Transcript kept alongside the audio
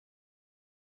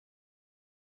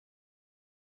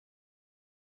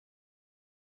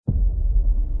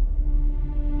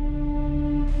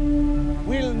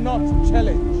not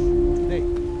challenge today.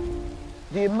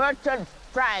 The merchant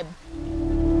tribe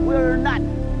will not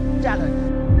challenge.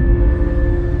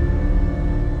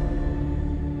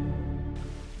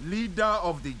 Leader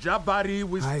of the Jabari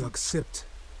wisdom. I accept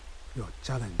your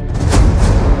challenge.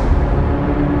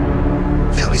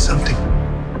 Tell me something.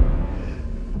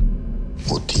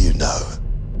 What do you know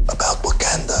about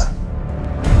Wakanda?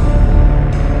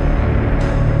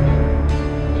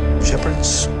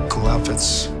 Shepherds, cool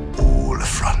outfits, all a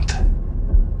front.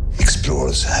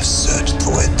 Explorers have searched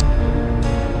for it.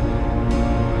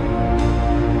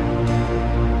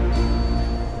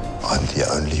 I'm the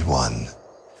only one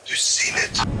who's seen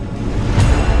it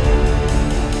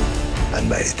and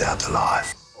made it out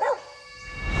alive.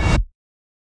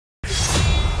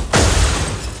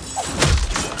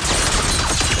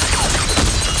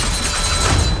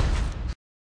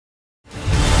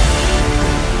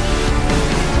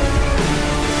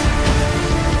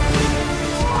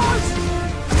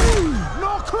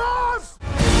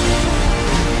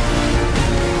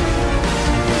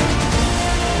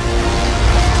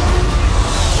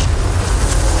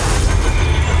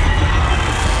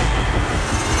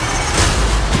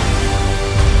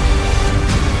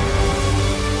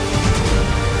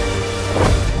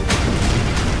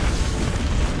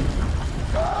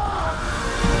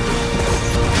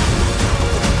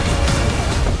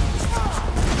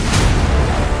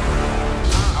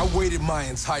 My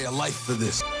entire life for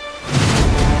this.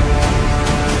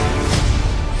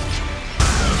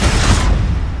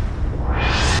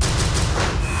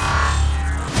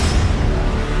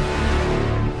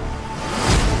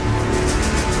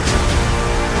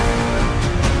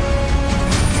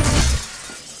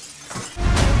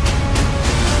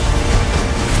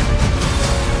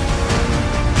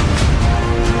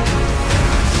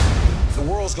 The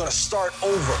world's gonna start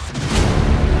over.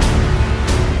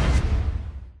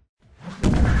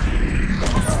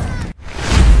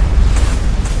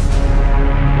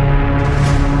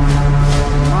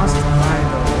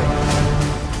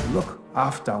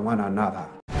 After one another.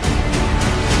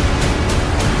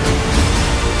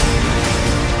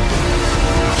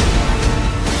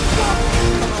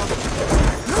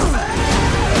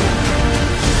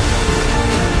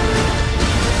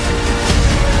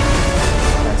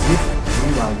 As if we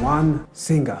were one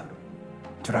single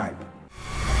tribe.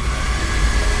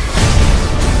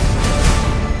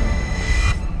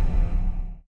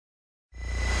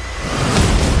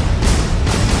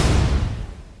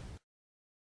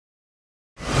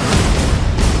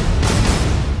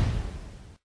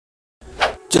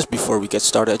 Just before we get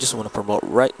started, I just want to promote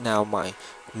right now my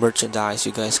merchandise.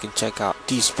 You guys can check out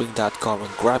teespring.com and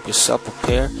grab yourself a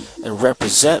pair and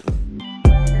represent